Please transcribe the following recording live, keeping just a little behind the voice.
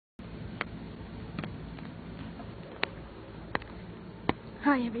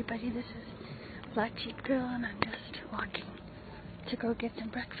Hi everybody, this is Black Sheep Girl and I'm just walking to go get some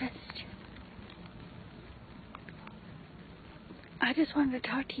breakfast. I just wanted to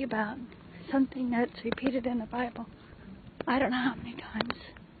talk to you about something that's repeated in the Bible. I don't know how many times,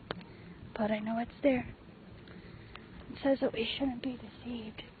 but I know it's there. It says that we shouldn't be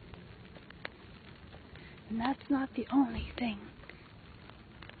deceived. And that's not the only thing.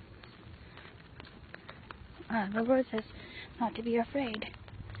 The Lord says not to be afraid.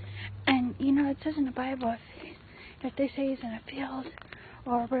 And you know, it says in the Bible, if they say he's in a field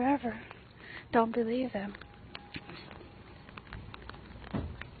or wherever, don't believe them.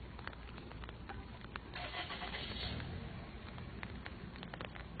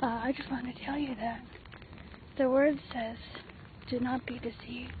 I just want to tell you that the Word says, do not be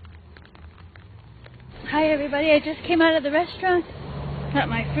deceived. Hi everybody, I just came out of the restaurant, got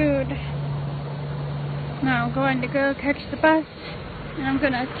my food. Now I'm going to go catch the bus, and I'm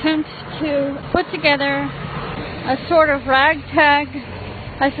going to attempt to put together a sort of ragtag,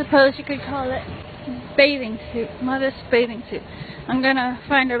 I suppose you could call it, bathing suit, modest bathing suit. I'm going to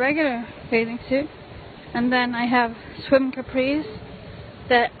find a regular bathing suit, and then I have swim capris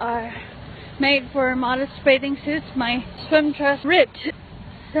that are made for modest bathing suits. My swim dress ripped,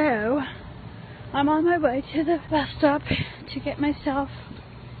 so I'm on my way to the bus stop to get myself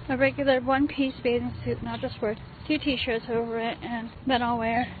a regular one-piece bathing suit, and I'll just wear 2 t-shirts over it, and then I'll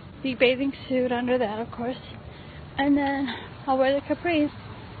wear the bathing suit under that, of course, and then I'll wear the capris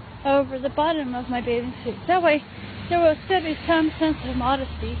over the bottom of my bathing suit. That way there will still be some sense of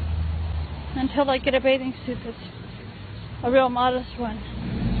modesty until I get a bathing suit that's a real modest one.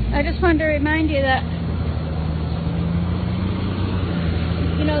 I just wanted to remind you that,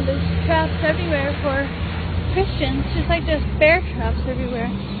 you know, there's traps everywhere for Christians, just like there's bear traps everywhere.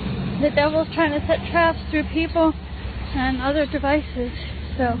 The devil's trying to set traps through people and other devices.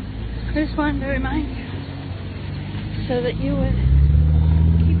 So I just wanted to remind you so that you would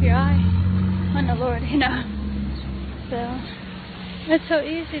keep your eye on the Lord, you know. So it's so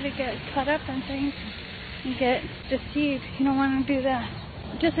easy to get caught up in things and get deceived. You don't want to do that.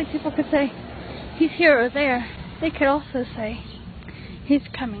 Just like people could say, he's here or there, they could also say, he's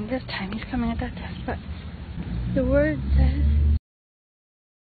coming this time, he's coming at that time. But the Word says,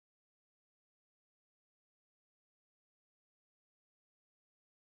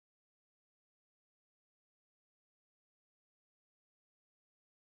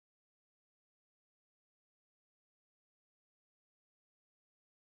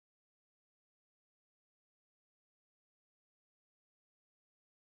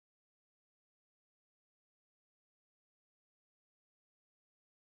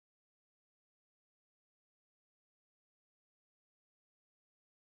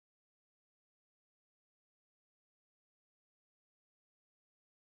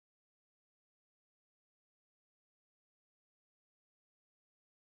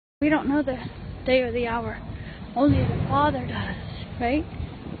 we don't know the day or the hour. Only the Father does, right?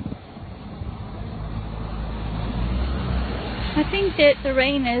 I think that the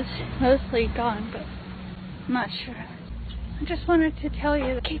rain is mostly gone, but I'm not sure. I just wanted to tell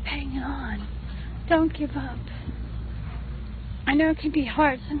you, keep hanging on. Don't give up. I know it can be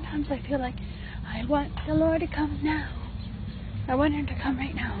hard. Sometimes I feel like I want the Lord to come now. I want Him to come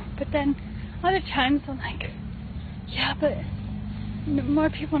right now. But then other times I'm like, yeah, but more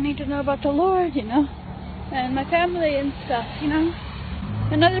people need to know about the Lord, you know, and my family and stuff, you know,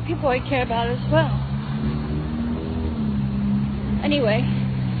 and other people I care about as well. Anyway,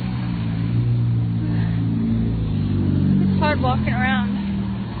 it's hard walking around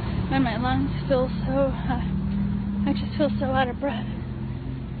and my lungs feel so, I just feel so out of breath.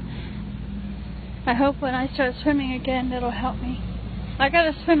 I hope when I start swimming again, it'll help me. I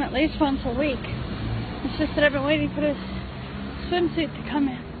gotta swim at least once a week. It's just that I've been waiting for this swimsuit to come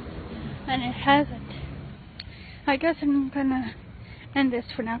in, and it hasn't. I guess I'm gonna end this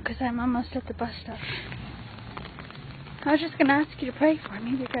for now because I'm almost at the bus stop. I was just gonna ask you to pray for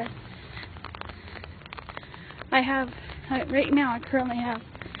me because right now I currently have,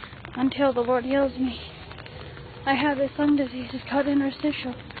 until the Lord heals me, I have this lung disease. It's called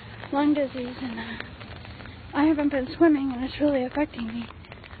interstitial lung disease, and I haven't been swimming, and it's really affecting me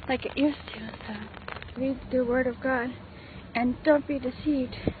like it used to. So read the Word of God. And don't be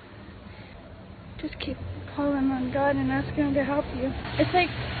deceived. Just keep calling on God and asking Him to help you. It's like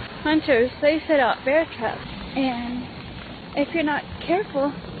hunters, they set out bear traps, and if you're not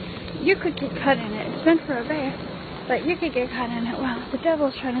careful, you could get caught in it. It's meant for a bear, but you could get caught in it. Well, the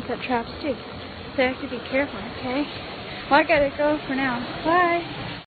devil's trying to set traps too, so you have to be careful, okay? Well, I gotta go for now. Bye.